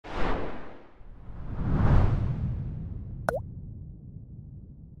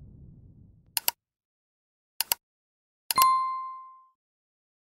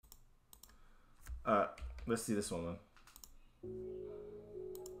Let's see this one, man.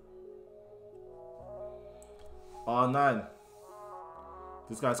 R9.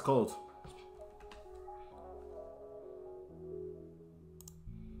 This guy's cold.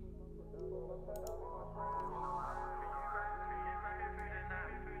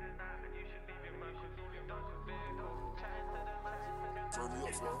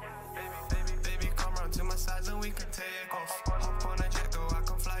 Baby, come round to my sides and we can take off. Hop on a jet, go, I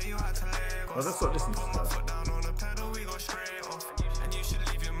can fly you out to Lagos. Oh, that's not listening to Put my foot down on the pedal, we go straight off. And you should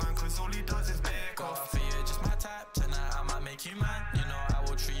leave your man, cause all he does is make off. Yeah, just my type, tonight I might make you mad. You know I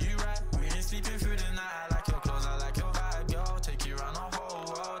will treat you right. We ain't sleeping through the night. I like your clothes, I like your vibe, girl. Take you around the whole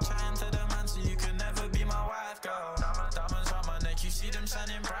world. Chatting to the man, so you can never be my wife, girl. Diamonds round my neck, you see them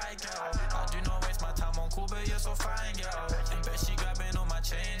shining bright, girl. I do not waste my time on call, but you're so fine, girl. And bet she grabbing on my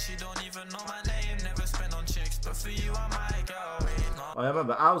chain, she don't even know my name. Never spend on chicks, but for you I might go. Wait, no. Oh, I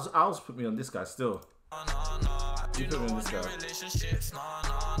remember. Owls put me on this guy still. No, I do not want new relationships. No.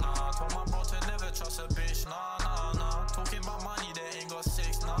 Told my bro to never trust a bitch. No. Talking about money, they ain't got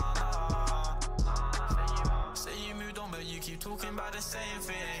six. No. Say you moved on, but you keep talking about the same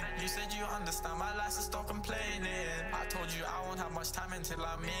thing. You said you understand my life, so stop complaining. I told you I won't have much time until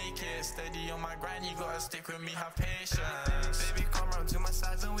I make it. Steady on my grind, you gotta stick with me, have patience. Baby, come round to my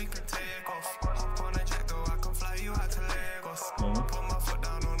sides and we can take off. Hop on a jet, go, I can fly you out to Lagos. Put my foot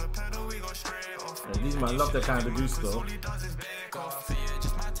down on the pedal, we go straight off. Yeah, these man love that kind of goose though. All he does is bake off. Yeah,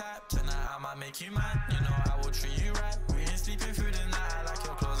 just my type, tonight I might make you mad. You know I will treat you right. We ain't sleeping through the night. I like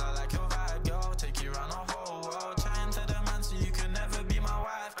your clothes, I like your vibe, girl. Take you around the whole world. Chatting to the man, so you can never be my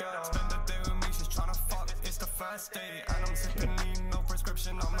wife, girl. Spend the day with me, she's tryna fuck. It's the first day, and I'm sipping lean, no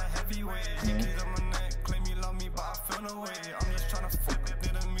prescription. I'm a heavyweight. Keys on my neck, claim you love me, but I feel no way. I'm just tryna fuck.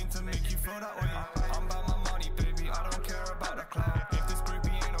 Didn't mean to make you feel that way. I'm about my money, baby. I don't care about the clout. If this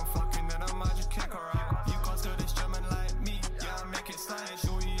groupie ain't no fucking, then I might just kick her out. You can't steal this German like me. Yeah, I make it slide.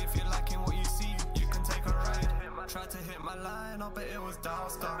 Show you if you're liking what you see, you can take a ride. Tried to hit my line, but it was down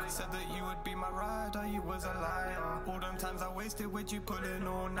stuck. Said that you would be my rider, you was a liar. All them times I wasted with you pulling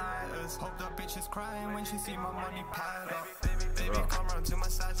all-nighters. Hope that bitch is crying when she see my money pile up. Baby, come round to my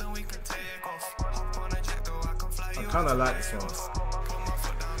sides and we can take off. Hop on a jet, go, I can fly you. I kinda like this one. Put my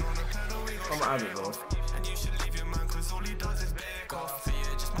foot down on the pedal, we go I'm gonna add it though. and you should leave your man, cause all he does is bake off.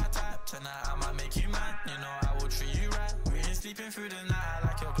 Yeah, just my type, tonight I might make you mad. You know I will treat you right. We ain't sleeping through the night. I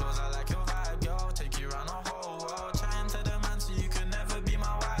like your clothes, I like your vibe, girl. Take you around the whole world. Chatting to the man, so you can never be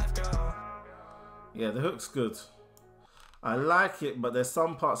my wife, girl. Yeah, the hook's good. I like it, but there's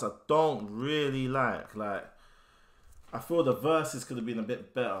some parts I don't really like. Like, I feel the verses could have been a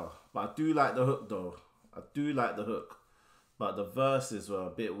bit better. But I do like the hook though. I do like the hook. But the verses were a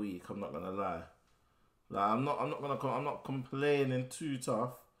bit weak, I'm not gonna lie. Like, I'm not complaining too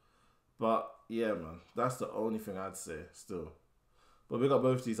tough. But yeah, man, that's the only thing I'd say still. But we got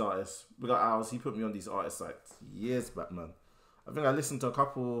both these artists. We got Owls. He put me on these artists like years back, man. I think I listened to a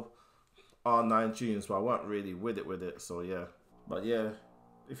couple R9 tunes, but I weren't really with it. So yeah. But yeah,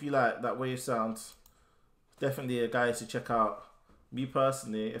 if you like that wave sound, definitely a guy to check out. Me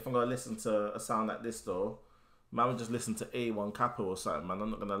personally, if I'm gonna listen to a sound like this though, man would just listen to A1 Capo or something, man.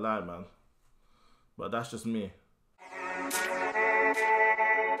 I'm not gonna lie, man. But that's just me.